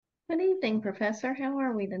Good evening, Professor. How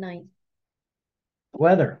are we tonight?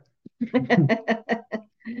 Weather.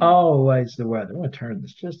 Always the weather. I'm going to turn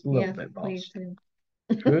this just a little Yes, bit, please boss.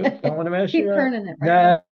 do. Whoops, don't want to mess you Keep up. turning it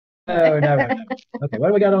right there. No, no. Okay, what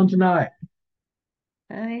do we got on tonight?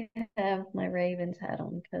 I have my Ravens hat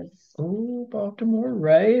on because Oh, Baltimore so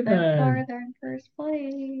Raven. far they're in first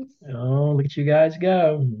place. Oh, look at you guys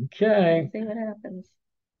go. We'll Okay. see what happens.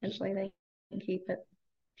 Just, Hopefully they can keep it.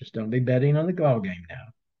 just don't be betting on the ball game now.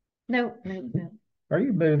 Nope, nope, nope. Are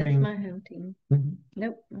you That's moving? my home team. You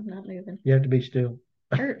Nope, I'm not moving. have to be still.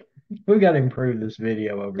 Er, We've got to improve this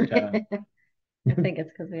video over time. I think it's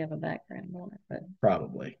because we have a background on it,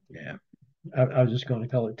 Probably. Yeah. I was just going to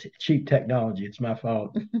call it cheap technology. It's my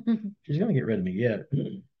fault. but She's going to get rid of me yet.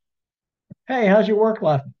 Hey, how's your work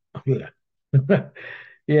life?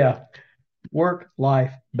 Yeah, work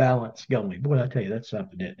life balance going. Boy, I tell you, that's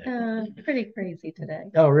something, isn't it? pretty crazy today.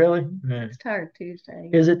 Oh, really? Yeah. It's tired Tuesday.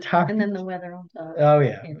 Is it And tired? then the weather on top. Oh,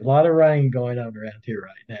 yeah. Yeah. A lot of rain going on around here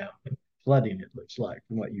right now. Flooding, it looks like,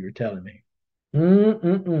 from what you were telling me.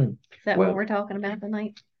 Mm-mm-mm. Is that what Well, we're talking about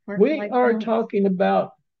tonight? we Work-life are balance? talking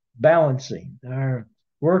about balancing our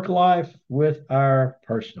work life with our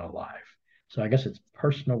personal life. So I guess it's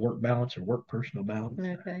personal work balance or work personal balance.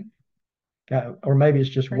 Okay. Or maybe it's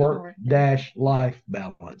just Personal work work. dash life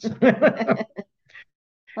balance. A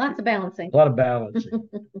Lots of balancing. lot of balancing.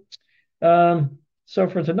 So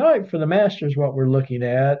for tonight, for the masters, what we're looking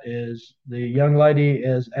at is the young lady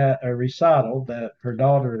is at a recital that her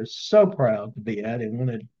daughter is so proud to be at and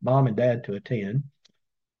wanted mom and dad to attend.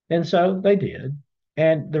 And so they did.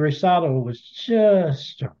 And the recital was just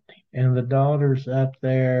starting. And the daughter's up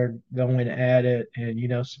there going at it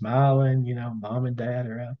and, smiling, mom and dad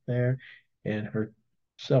are out there. And her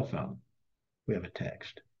cell phone, we have a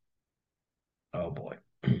text. Oh boy.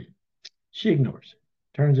 She ignores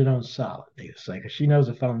it, turns it on silent, needless to say, because she knows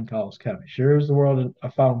a phone call is coming. Sure as the world, a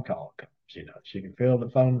phone call comes. She can feel the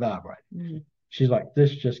phone vibrate. Mm. She's like,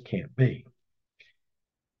 this just can't be.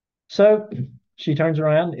 So she turns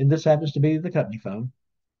around, and this happens to be the company phone.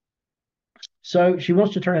 So she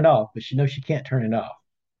wants to turn it off, but she knows she can't turn it off.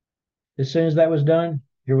 As soon as that was done,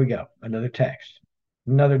 here we go. Another text,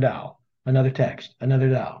 another dial, another text, another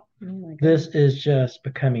dial. Oh my This goodness. is just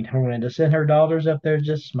becoming horrendous. And her daughter's up there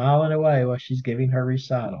just smiling away while she's giving her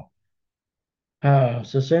recital. Oh,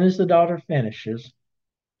 so as soon as the daughter finishes,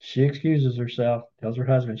 she excuses herself, tells her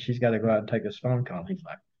husband she's got to go out and take this phone call. He's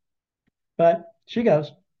like, but she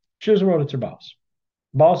goes. Shows the world it's her boss.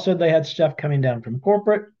 Boss said they had stuff coming down from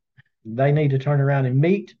corporate. They need to turn around and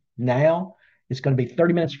meet now. It's going to be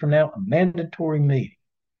 30 minutes from now, a mandatory meeting.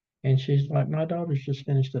 And she's like, my daughter's just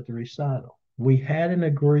finished at the recital. We had an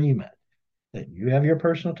agreement that you have your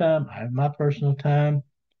personal time, I have my personal time,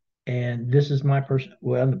 and this is my person.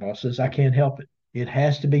 Well, the boss says I can't help it. It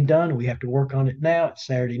has to be done. We have to work on it now. It's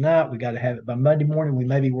Saturday night. We got to have it by Monday morning. We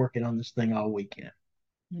may be working on this thing all weekend.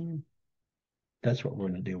 Mm. That's what we're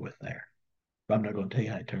going to deal with there. But I'm not going to tell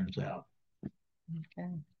you how it turns out. Okay.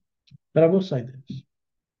 But I will say this: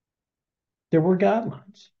 there were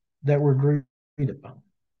guidelines that were agreed upon,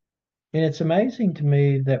 and it's amazing to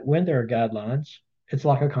me that when there are guidelines, it's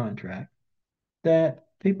like a contract that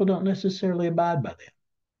people don't necessarily abide by them.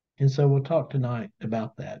 And so we'll talk tonight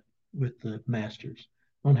about that with the masters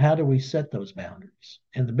on how do we set those boundaries.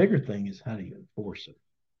 And the bigger thing is how do you enforce them.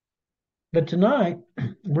 But tonight,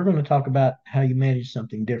 we're going to talk about how you manage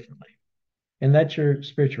something differently, and that's your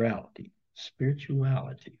spirituality.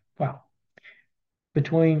 Spirituality. Wow.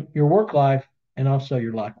 Between your work life and also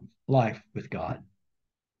your life with God.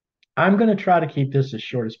 I'm going to try to keep this as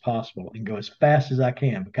short as possible and go as fast as I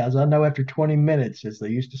can because I know after 20 minutes, as they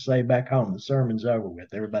used to say back home, the sermon's over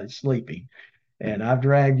with. Everybody's sleeping. And I've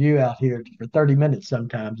dragged you out here for 30 minutes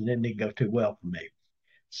sometimes, and it didn't go too well for me.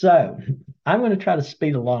 So I'm going to try to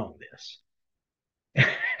speed along this.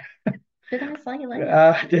 Did I say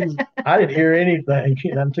that? I didn't hear anything.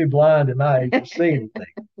 I'm too blind tonight to see anything.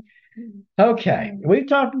 Okay, Mm. we've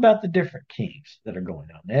talked about the different kings that are going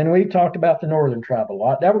on, and we've talked about the northern tribe a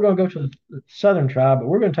lot. Now we're going to go to the southern tribe, but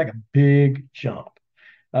we're going to take a big jump.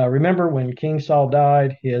 Remember when King Saul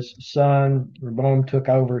died, his son Rehoboam took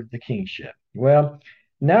over the kingship. Well,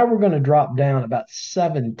 now we're going to drop down about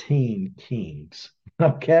 17 kings.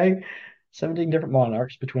 Okay, 17 different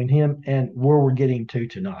monarchs between him and where we're getting to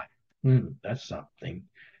tonight. That's something.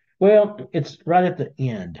 Well, it's right at the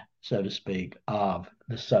end, so to speak, of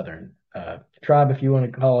the southern tribe, if you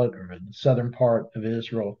want to call it, or the southern part of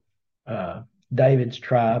Israel. Uh, David's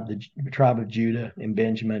tribe, the tribe of Judah and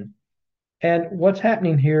Benjamin. And what's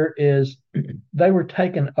happening here is they were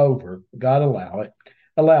taken over. God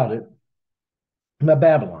allowed it by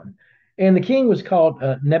Babylon. And the king was called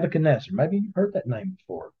Nebuchadnezzar. Maybe you've heard that name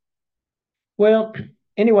before. Well,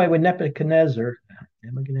 anyway, when Nebuchadnezzar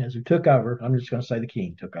took over, I'm just going to say the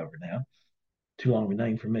king took over now. Too long of a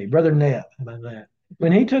name for me. Brother Neb, how about that?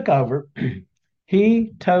 When he took over,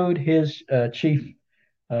 he told his chief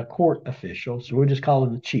court official, so we'll just call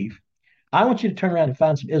him the chief, I want you to turn around and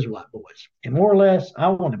find some Israelite boys. And more or less, I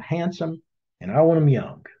want them handsome and I want them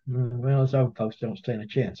young. Well, those old folks don't stand a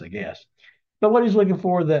chance, I guess. But what he's looking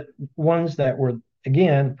for, that ones that were,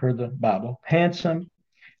 again, per the Bible, handsome,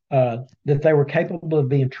 that they were capable of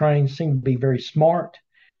being trained, seemed to be very smart,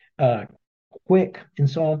 uh, quick, and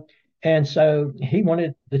so on. And so he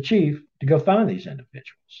wanted the chief to go find these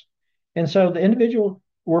individuals. And so the individuals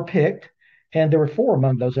were picked, and there were four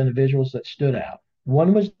among those individuals that stood out.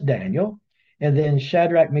 One was Daniel, and then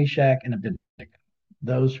Shadrach, Meshach, and Abednego.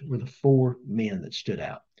 Those were the four men that stood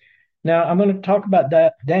out. Now, I'm going to talk about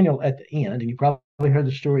that Daniel at the end, and you probably heard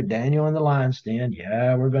the story Daniel in the lion's den.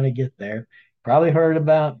 Yeah, we're going to get there. Probably heard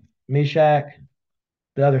about Meshach,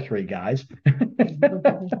 the other three guys,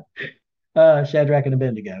 Shadrach and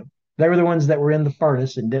Abednego. They were the ones that were in the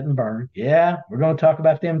furnace and didn't burn. Yeah, we're going to talk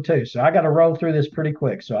about them too. So I got to roll through this pretty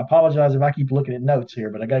quick. So I apologize if I keep looking at notes here,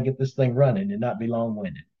 but I got to get this thing running and not be long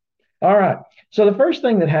winded. All right. So the first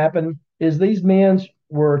thing that happened is these men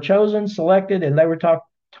were chosen, selected, and they were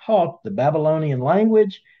taught the Babylonian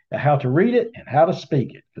language, how to read it and how to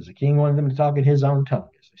speak it, because the king wanted them to talk in his own tongue,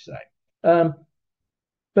 as they say. Um,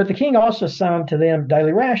 but the king also assigned to them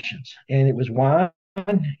daily rations, and it was wine,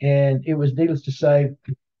 and it was, needless to say,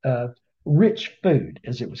 uh, rich food,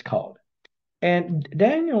 as it was called. And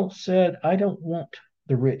Daniel said, I don't want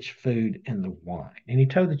the rich food and the wine. And he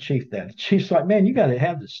told the chief that. The chief's like, man, you got to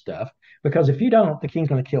have this stuff, because if you don't, the king's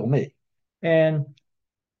going to kill me. And,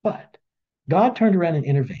 but God turned around and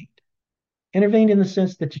intervened. Intervened in the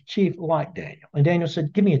sense that the chief liked Daniel. And Daniel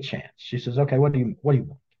said, give me a chance. She says, okay, what do you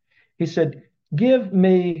want? He said, give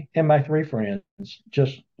me and my three friends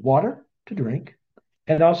just water to drink,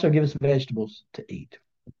 and also give us vegetables to eat.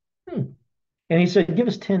 And he said, give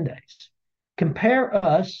us 10 days. Compare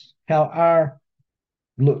us, how our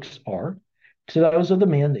looks are, to those of the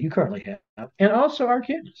men that you currently have, and also our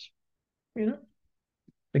kids. You know,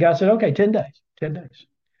 the guy said, okay, 10 days, 10 days.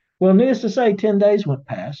 Well, needless to say, 10 days went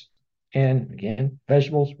past. And again,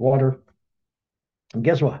 vegetables, water. And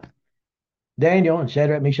guess what? Daniel and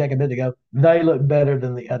Shadrach, Meshach, and Abednego, they look better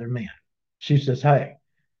than the other men. She says, hey,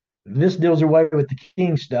 this deals away with the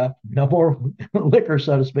king stuff. No more liquor,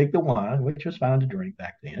 so to speak, the wine, which was fine to drink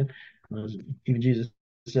back then. Even Jesus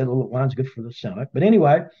said a little wine's good for the stomach. But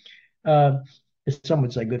anyway, uh, some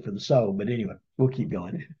would say good for the soul. But anyway, we'll keep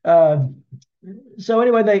going. So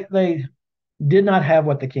anyway, they did not have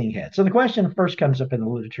what the king had. So the question first comes up in the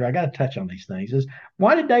literature. I got to touch on these things. Is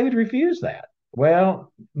why did David refuse that?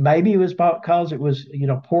 Well, maybe it was because it was,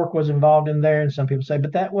 pork was involved in there, and some people say,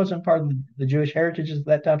 but that wasn't part of the Jewish heritage at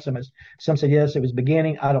that time. Some said yes, it was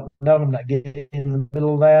beginning. I don't know. I'm not getting in the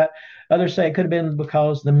middle of that. Others say it could have been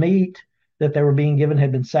because the meat that they were being given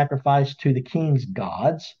had been sacrificed to the king's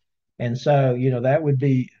gods, and so that would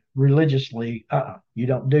be religiously, you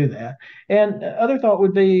don't do that. And other thought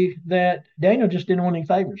would be that Daniel just didn't want any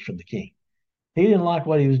favors from the king. He didn't like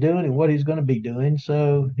what he was doing and what he's going to be doing,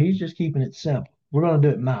 so he's just keeping it simple. We're going to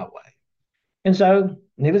do it my way. And so,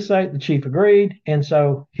 needless to say, the chief agreed. And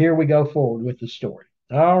so here we go forward with the story.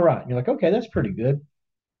 All right. You're like, okay, that's pretty good.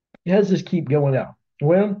 How does this keep going out?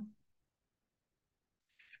 Well,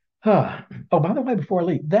 oh, by the way, before I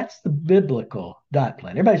leave, that's the biblical diet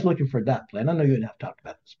plan. Everybody's looking for a diet plan. I know you and I've talked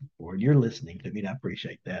about this before. You're listening to me, and I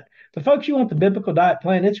appreciate that. But folks, you want the biblical diet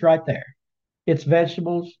plan? It's right there. It's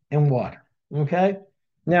vegetables and water. Okay.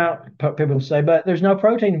 Now, people say, but there's no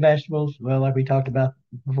protein in vegetables. Well, like we talked about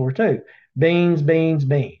before too. Beans, beans,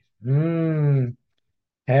 beans.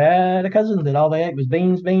 Had a cousin that all they ate was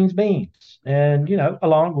beans, beans, beans. And,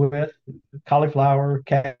 along with cauliflower,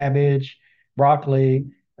 cabbage, broccoli.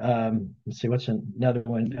 Let's see, what's another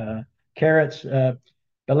one? Carrots. But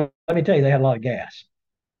let me tell you, they had a lot of gas.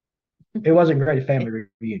 It wasn't great at family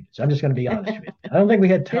reunions. I'm just going to be honest with you. I don't think we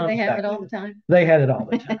had Did tons they have back it all then. the time? They had it all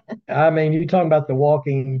the time. I mean, you're talking about the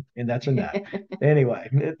walking, and that's enough. Anyway,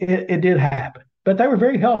 it did happen. But they were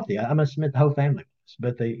very healthy. I must admit, the whole family was.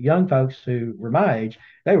 But the young folks who were my age,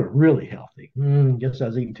 they were really healthy. Guess I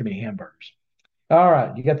was eating too many hamburgers. All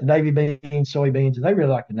right, you got the navy beans, soybeans, and they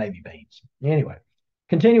really like the navy beans. Anyway,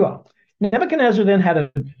 continue on. Nebuchadnezzar then had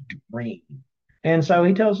a dream. And so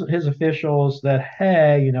he tells his officials that,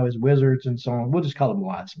 hey, his wizards and so on, we'll just call them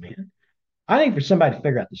wise men. I need for somebody to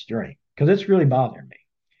figure out this dream because it's really bothering me.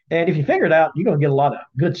 And if you figure it out, you're going to get a lot of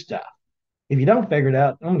good stuff. If you don't figure it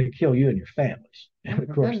out, I'm going to kill you and your families. Oh And of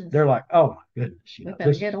my course, goodness. they're like, oh my goodness, We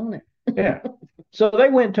better this get is, on it. yeah. So they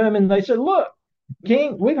went to him and they said, look,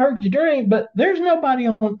 King, we've heard your dream, but there's nobody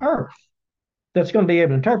on earth that's going to be able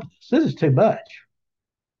to interpret this. This is too much.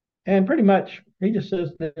 And pretty much he just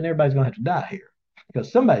says that everybody's going to have to die here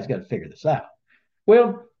because somebody's got to figure this out.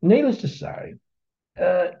 Well, needless to say,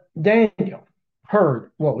 uh, Daniel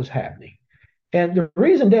heard what was happening. And the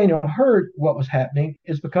reason Daniel heard what was happening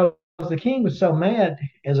is because the king was so mad.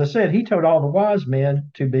 As I said, he told all the wise men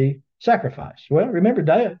to be sacrificed. Well, remember,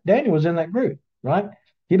 Daniel was in that group, right?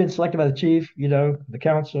 He'd been selected by the chief, the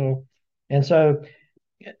council. And so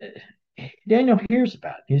Daniel hears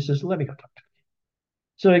about it. He says, let me go talk to him.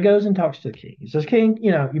 So he goes and talks to the king. He says, King,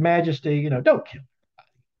 your majesty, don't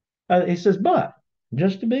kill. He says, but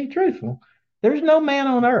just to be truthful, there's no man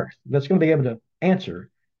on earth that's going to be able to answer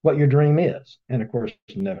what your dream is. And of course,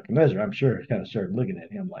 Nebuchadnezzar, I'm sure, kind of started looking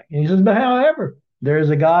at him like, and he says, but however, there is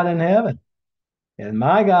a God in heaven, and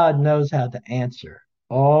my God knows how to answer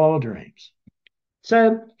all dreams.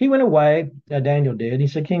 So he went away, Daniel did. He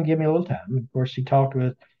said, King, give me a little time. Of course, he talked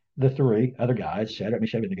with the three other guys, Shadrach,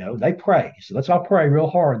 Meshach, and Abednego. They prayed. So let's all pray real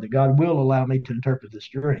hard that God will allow me to interpret this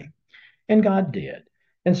dream. And God did.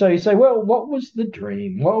 And so you say, well, what was the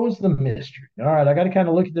dream? What was the mystery? All right, I got to kind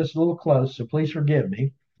of look at this a little close, so please forgive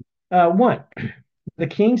me. One, the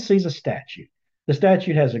king sees a statue. The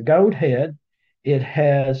statue has a gold head. It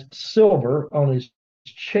has silver on his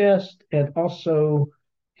chest and also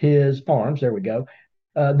his arms. There we go.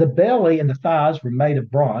 The belly and the thighs were made of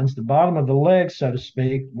bronze. The bottom of the legs, so to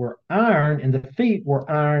speak, were iron, and the feet were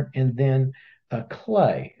iron, and then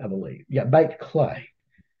clay, I believe. Yeah, baked clay.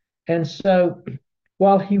 And so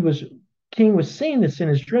while king was seeing this in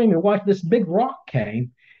his dream, and watched this big rock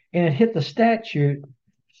came and it hit the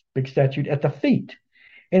big statue at the feet.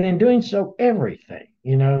 And in doing so, everything,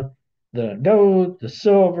 the gold, the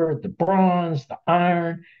silver, the bronze, the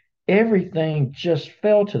iron, everything just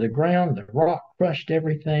fell to the ground. The rock crushed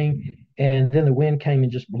everything. And then the wind came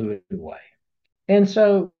and just blew it away. And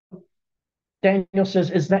so Daniel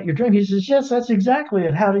says, is that your dream? He says, yes, that's exactly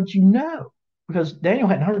it. How did you know? Because Daniel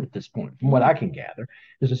hadn't heard at this point, from what I can gather.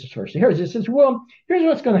 This is his first he hears. He says, well, here's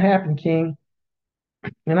what's going to happen, King.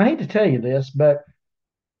 And I hate to tell you this, but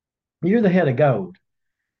you're the head of gold.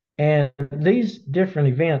 And these different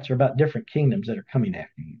events are about different kingdoms that are coming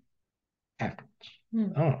after you afterwards.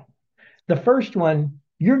 Hmm. Oh. The first one,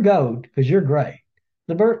 you're gold because you're gray.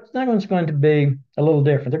 The second one's going to be a little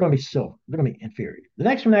different. They're going to be silver. They're going to be inferior. The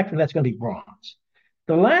next one after that's going to be bronze.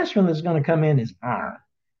 The last one that's going to come in is iron.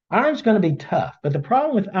 Iron's going to be tough, but the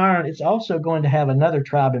problem with iron, it's also going to have another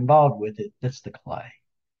tribe involved with it. That's the clay.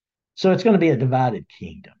 So it's going to be a divided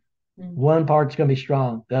kingdom. Hmm. One part's going to be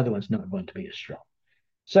strong, the other one's not going to be as strong.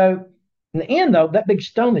 So in the end, though, that big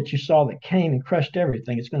stone that you saw that came and crushed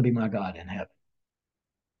everything, it's going to be my God in heaven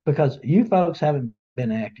because you folks haven't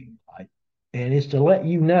been acting right. And it's to let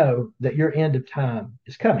you know that your end of time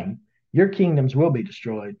is coming. Your kingdoms will be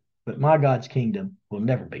destroyed, but my God's kingdom will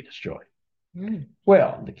never be destroyed. Hmm.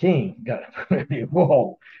 Well, the king got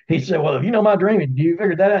whoa. He said, well, if you know my dream, and you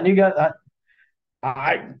figured that out, and you got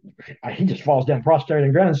he just falls down prostrate on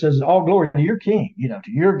the ground and says, all glory to your king,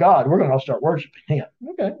 to your God. We're going to all start worshiping him.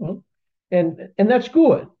 Okay, well, and that's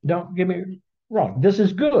good. Don't get me wrong. This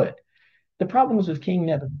is good. The problem was with King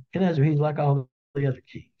Nebuchadnezzar. He's like all the other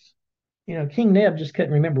kings. King Neb just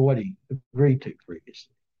couldn't remember what he agreed to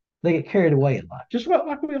previously. They get carried away in life, just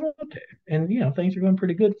like we all do. And things are going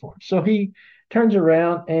pretty good for him. So he turns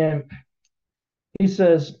around and he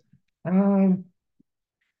says, um,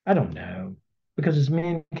 I don't know. Because his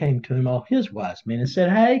men came to him, all his wise men, and said,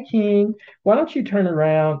 hey, king, why don't you turn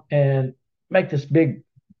around and make this big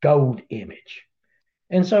gold image?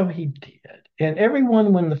 And so he did. And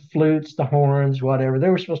everyone, when the flutes, the horns, whatever, they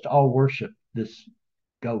were supposed to all worship this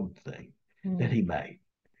gold thing that Hmm. he made.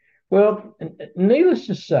 Well, needless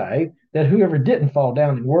to say that whoever didn't fall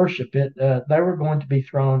down and worship it, they were going to be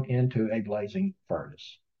thrown into a blazing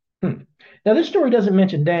furnace. Now, this story doesn't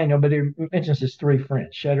mention Daniel, but it mentions his three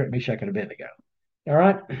friends, Shadrach, Meshach, and Abednego. All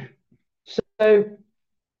right. So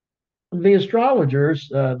the astrologers,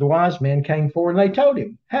 the wise men, came forward and they told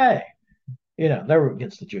him, hey, they were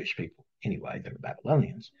against the Jewish people anyway, they were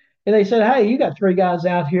Babylonians. And they said, hey, you got three guys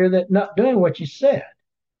out here that not doing what you said.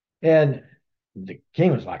 And the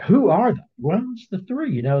king was like, who are they? Well, it's the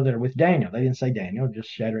three, that are with Daniel. They didn't say Daniel, just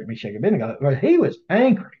Shadrach, Meshach, and Abednego. But he was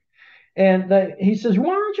angry. And he says,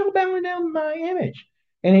 why aren't you bowing down to my image?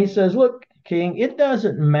 And he says, look, king, it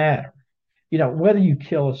doesn't matter, whether you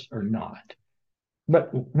kill us or not.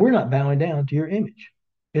 But we're not bowing down to your image.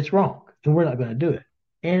 It's wrong. And we're not going to do it.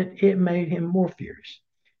 And it made him more furious.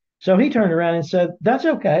 So he turned around and said, "That's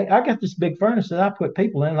okay. I got this big furnace that I put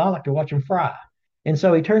people in, and I like to watch them fry." And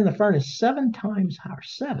so he turned the furnace 7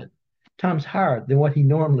 higher than what he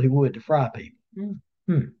normally would to fry people.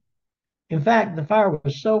 Hmm. In fact, the fire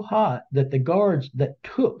was so hot that the guards that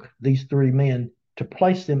took these 3 men to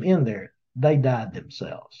place them in there, they died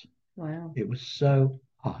themselves. Wow. It was so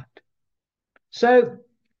hot. So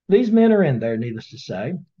these men are in there, needless to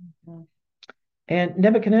say. Mhm. And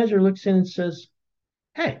Nebuchadnezzar looks in and says,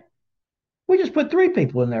 "Hey, we just put 3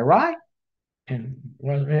 people in there, right?" And,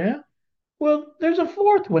 well, yeah. "Well, there's a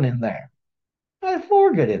fourth one in there. Why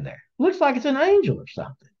four get in there? Looks like it's an angel or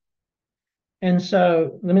something." And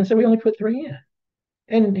so the men said, "We only put 3 in."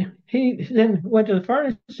 And he then went to the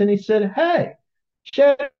furnace and he said, "Hey,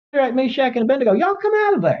 Shadrach, Meshach, and Abednego, y'all come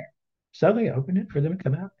out of there." So they opened it for them to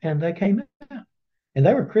come out, and they came out. And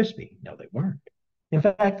they were crispy. No, they weren't. In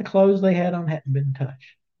fact, the clothes they had on hadn't been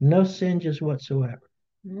touched. No singes whatsoever.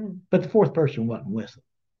 Mm. But the fourth person wasn't with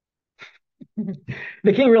them.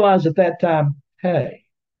 The king realized at that time, hey,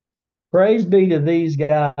 praise be to these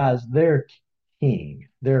guys, their king,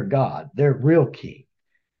 their God, their real king,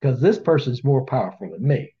 because this person's more powerful than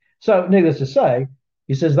me. So, needless to say,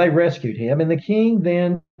 he says they rescued him, and the king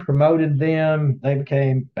then promoted them. They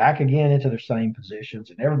became back again into their same positions,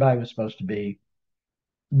 and everybody was supposed to be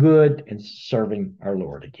good and serving our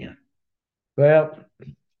Lord again. Well,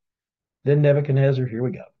 then Nebuchadnezzar, here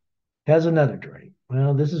we go, has another dream.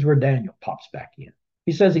 Well, this is where Daniel pops back in.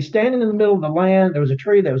 He says he's standing in the middle of the land. There was a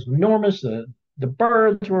tree that was enormous. The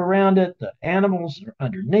birds were around it, the animals were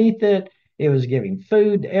underneath it. It was giving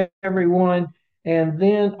food to everyone. And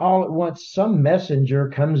then all at once, some messenger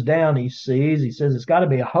comes down. He sees, he says, it's got to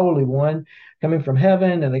be a holy one coming from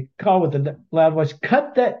heaven. And they call with a loud voice,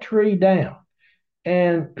 cut that tree down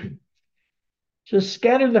and just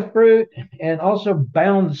scatter the fruit and also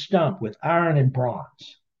bound the stump with iron and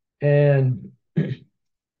bronze. And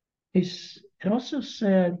he's also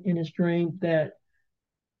said in his dream that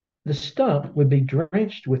the stump would be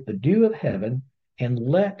drenched with the dew of heaven and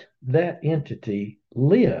let that entity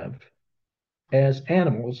live as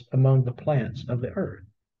animals among the plants of the earth.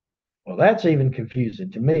 Well, that's even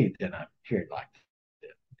confusing to me that I'm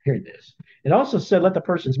hearing this. It also said, let the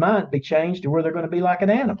person's mind be changed to where they're going to be like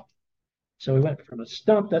an animal. So we went from a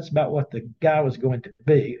stump, that's about what the guy was going to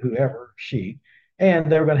be, whoever, she,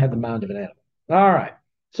 and they were going to have the mind of an animal. All right.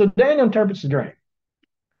 So Daniel interprets the dream.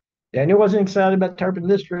 Daniel wasn't excited about interpreting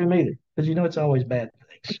this dream either, because it's always bad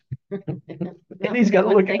things. And he's got to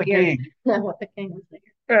look at the king. Not what the king was there.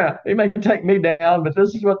 Yeah, he may take me down, but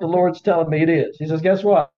this is what the Lord's telling me it is. He says, guess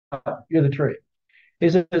what? You're the tree. He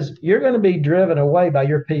says, you're going to be driven away by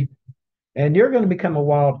your people, and you're going to become a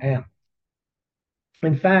wild animal.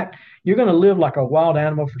 In fact, you're going to live like a wild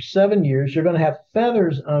animal for 7 years. You're going to have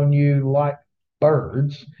feathers on you like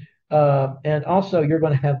birds. And also, you're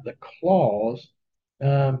going to have the claws.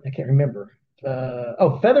 I can't remember.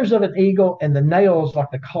 Feathers of an eagle and the nails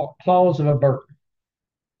like the claws of a bird.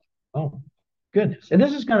 Oh, goodness. And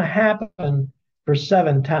this is going to happen for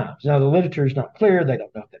 7 times. Now, the literature is not clear. They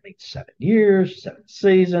don't know if that means 7 years, 7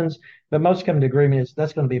 seasons, but most come to agreement is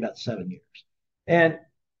that's going to be about 7 years. And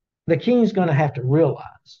the king's going to have to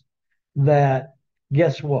realize that,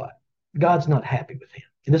 guess what? God's not happy with him.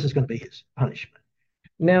 And this is going to be his punishment.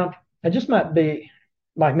 Now, I just might mention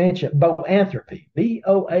boanthropy,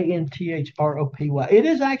 Boanthropy. It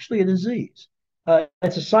is actually a disease.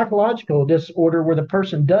 It's a psychological disorder where the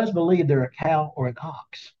person does believe they're a cow or an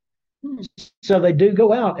ox. Hmm. So they do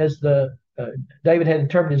go out as the David had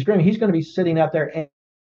interpreted his dream. He's going to be sitting out there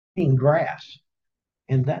eating grass.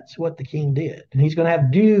 And that's what the king did. And he's going to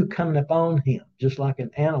have dew coming upon him, just like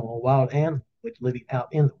an animal, a wild animal, which living out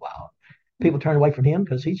in the wild. People turn away from him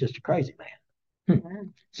because he's just a crazy man. Wow.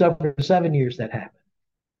 So for 7 years that happened.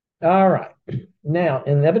 All right. Now,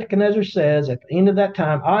 and Nebuchadnezzar says, at the end of that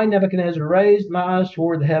time, I, Nebuchadnezzar, raised my eyes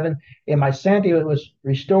toward the heaven, and my sanity was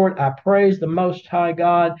restored. I praised the Most High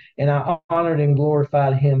God, and I honored and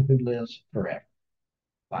glorified him who lives forever.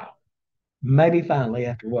 Wow. Maybe finally,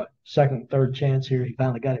 after what, second, third chance here, he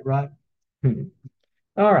finally got it right.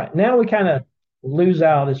 All right. Now we kind of lose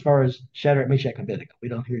out as far as Shadrach, Meshach, and Abednego. We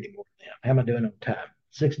don't hear any more of them. How am I doing on time?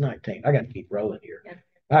 6:19. I got to keep rolling here. Yeah.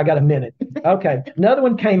 I got a minute. Okay. Another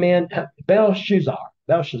one came in, Belshazzar.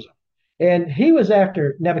 And he was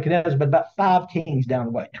after Nebuchadnezzar, but about 5 kings down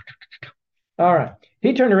the way. All right.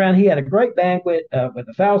 He turned around. He had a great banquet with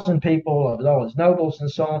 1,000 people, with all his nobles and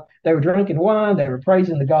so on. They were drinking wine. They were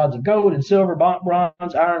praising the gods of gold and silver,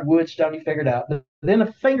 bronze, iron, wood, stone. He figured out. Then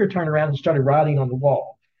a finger turned around and started writing on the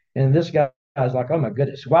wall. And this guy's like, oh, my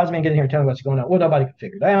goodness. Wise man, get in here and tell me what's going on. Well, nobody could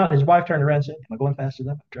figure it out. His wife turned around and said, am I going fast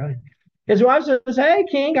enough? I'm trying. His wife says, "Hey,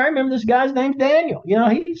 King, I remember this guy's name's Daniel.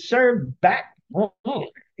 He served back,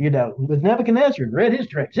 with Nebuchadnezzar and read his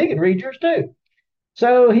dreams. He can read yours too."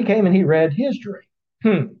 So he came and he read his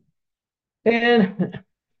dream. And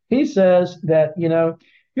he says that,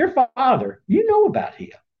 your father, you know about him.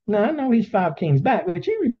 Now, I know he's 5 kings back, but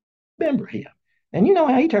you remember him. And you know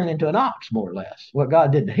how he turned into an ox, more or less, what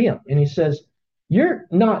God did to him. And he says, you're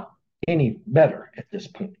not any better at this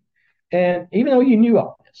point. And even though you knew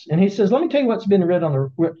all this, and he says, let me tell you what's been written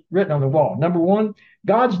on the wall. Number one,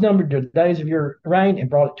 God's numbered the days of your reign and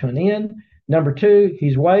brought it to an end. Number two,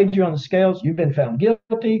 he's weighed you on the scales. You've been found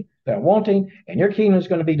guilty, found wanting, and your kingdom is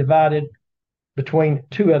going to be divided between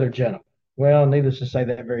 2 other gentlemen. Well, needless to say,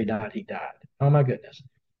 that very night he died. Oh, my goodness.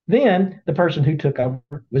 Then the person who took over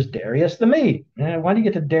was Darius the Mede. Why do you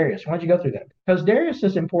get to Darius? Why did you go through that? Because Darius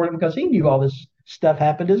is important because he knew all this stuff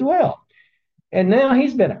happened as well. And now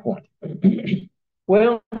he's been appointed.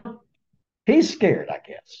 Well, he's scared, I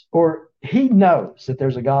guess, or he knows that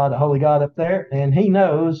there's a God, a holy God up there, and he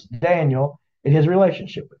knows Daniel and his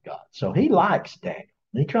relationship with God. So he likes Daniel.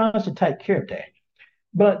 He tries to take care of Daniel.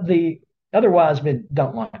 But the other wise men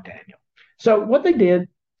don't like Daniel. So what they did,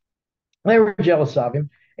 they were jealous of him.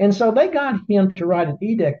 And so they got him to write an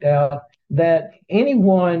edict out that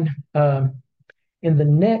anyone in the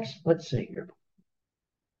next, let's see here,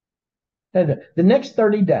 the next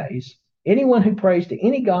 30 days, anyone who prays to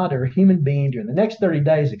any god or human being during the next 30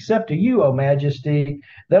 days, except to you, O Majesty,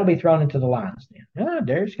 they'll be thrown into the lion's den.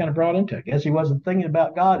 Darius kind of brought into it. I guess he wasn't thinking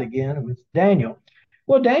about God again with Daniel.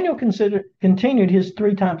 Well, Daniel continued his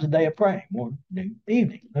 3 times a day of praying, morning, noon,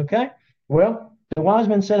 evening. Okay. Well, the wise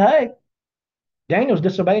men said, "Hey, Daniel's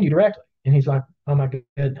disobeying you directly." And he's like, "Oh my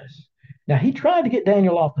goodness." Now he tried to get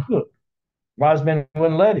Daniel off the hook. Wise men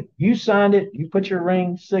wouldn't let him. You signed it. You put your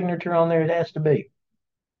ring signature on there. It has to be.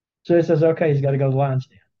 So he says, okay, he's got to go to the lion's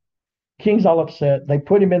den. King's all upset. They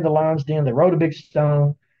put him in the lion's den. They wrote a big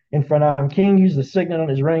stone in front of him. King used the signet on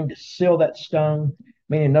his ring to seal that stone,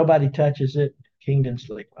 meaning nobody touches it. King didn't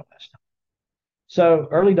sleep well last night. So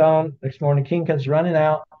early dawn, next morning, King comes running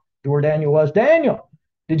out to where Daniel was. "Daniel,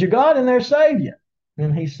 did your God in there save you?"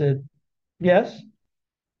 And he said, "Yes.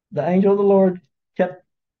 The angel of the Lord kept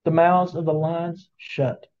the mouths of the lions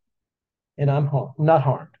shut, and I'm not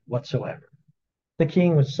harmed whatsoever." The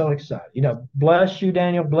king was so excited. Bless you,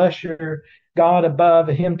 Daniel. Bless your God above,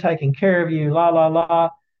 him taking care of you, la, la, la.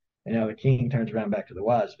 The king turns around back to the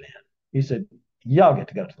wise men. He said, y'all get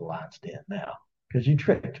to go to the lion's den now because you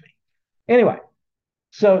tricked me. Anyway,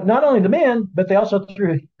 so not only the men, but they also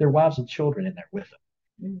threw their wives and children in there with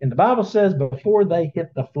them. And the Bible says before they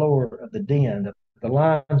hit the floor of the den, the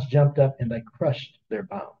lions jumped up and they crushed their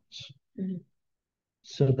bones. Mm-hmm.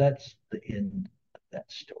 So that's the end of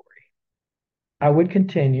that story. I would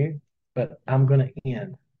continue, but I'm going to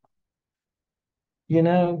end.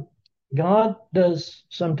 God does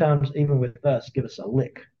sometimes, even with us, give us a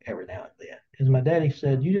lick every now and then. As my daddy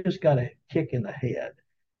said, you just got a kick in the head.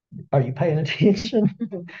 Are you paying attention?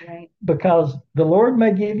 Right. Because the Lord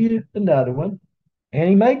may give you another one, and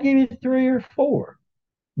he may give you 3 or 4.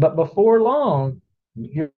 But before long,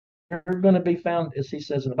 you're going to be found, as he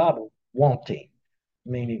says in the Bible, wanting,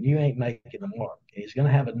 meaning you ain't making the mark. He's going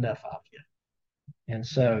to have enough of you. And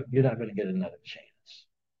so you're not going to get another chance.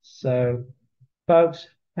 So, folks,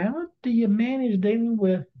 how do you manage dealing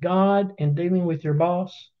with God and dealing with your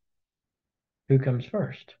boss? Who comes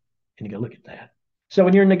first? And you go look at that. So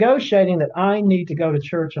when you're negotiating that I need to go to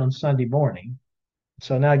church on Sunday morning,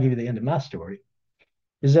 so now I'll give you the end of my story,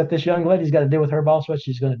 is that this young lady's got to deal with her boss, what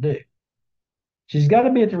she's going to do. She's got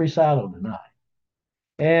to be at the recital tonight.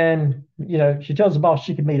 And, she tells the boss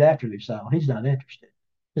she can meet after the recital. He's not interested.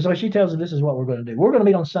 And so she tells her, this is what we're going to do. We're going to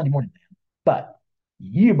meet on Sunday morning then. But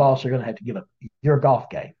you, boss, are going to have to give up your golf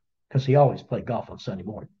game because he always played golf on Sunday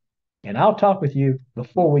morning. And I'll talk with you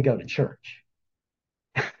before we go to church.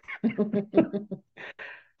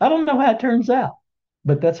 I don't know how it turns out,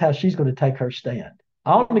 but that's how she's going to take her stand.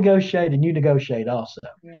 I'll negotiate and you negotiate also.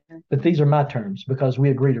 Yeah. But these are my terms because we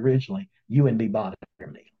agreed originally you wouldn't be bothering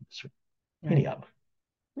me. Right. Any of them.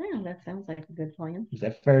 Yeah, that sounds like a good plan. Is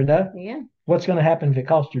that fair enough? Yeah. What's going to happen if it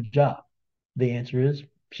costs her job? The answer is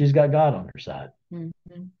she's got God on her side.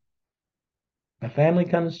 Mm-hmm. The family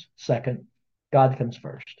comes second. God comes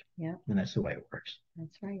first. Yeah. And that's the way it works.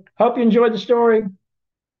 That's right. Hope you enjoyed the story.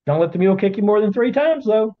 Don't let the mule kick you more than 3 times,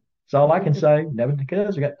 though. That's all I can say. Never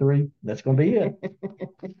because I got 3. That's going to be it.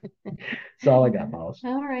 That's all I got, boss.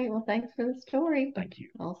 All right. Well, thanks for the story. Thank you.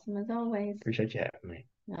 Awesome as always. Appreciate you having me.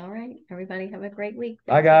 All right. Everybody have a great week.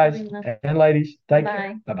 Bye, guys and ladies. Take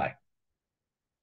care. Bye-bye.